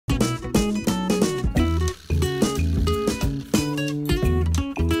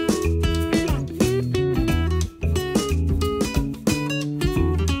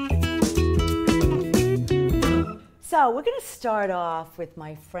So we're going to start off with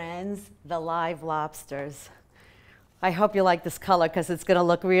my friends, the live lobsters. I hope you like this color because it's going to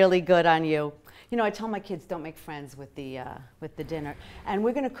look really good on you. You know, I tell my kids don't make friends with the dinner. And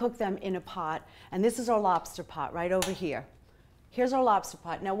we're going to cook them in a pot. And this is our lobster pot right over here. Here's our lobster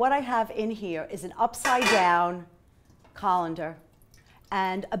pot. Now what I have in here is an upside down colander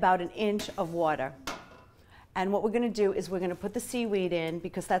and about 1 inch of water. And what we're going to do is we're going to put the seaweed in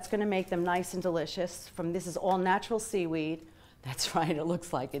because that's going to make them nice and delicious. This is all natural seaweed. That's right, it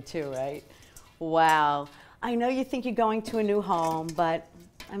looks like it too, right? Wow. I know you think you're going to a new home, but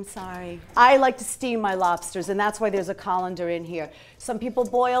I'm sorry. I like to steam my lobsters, and that's why there's a colander in here. Some people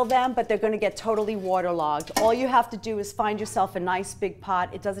boil them, but they're going to get totally waterlogged. All you have to do is find yourself a nice big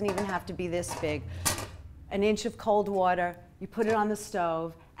pot. It doesn't even have to be this big. 1 inch of cold water, you put it on the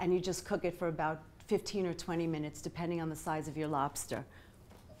stove, and you just cook it for about 15 or 20 minutes, depending on the size of your lobster.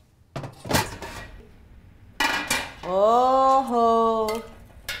 Oh-ho.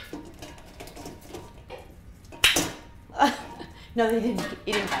 No, he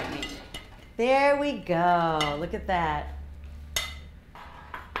didn't bite me. There we go. Look at that.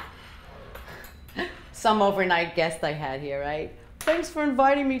 Some overnight guest I had here, right? Thanks for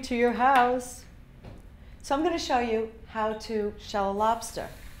inviting me to your house. So I'm going to show you how to shell a lobster.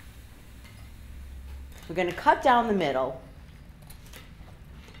 We're going to cut down the middle.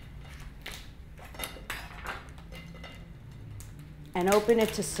 And open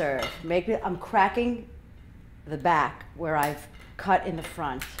it to serve. I'm cracking the back where I've cut in the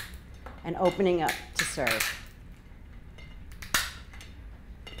front and opening up to serve.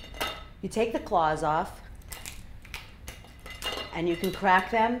 You take the claws off and you can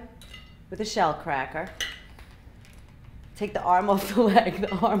crack them with a shell cracker. Take the arm off the leg,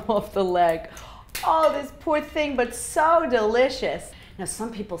 the arm off the leg. Oh, this poor thing, but so delicious. Now,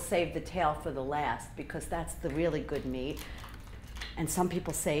 some people save the tail for the last because that's the really good meat. And some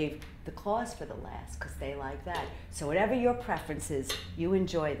people save the claws for the last because they like that. So whatever your preference is, you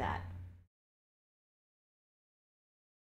enjoy that.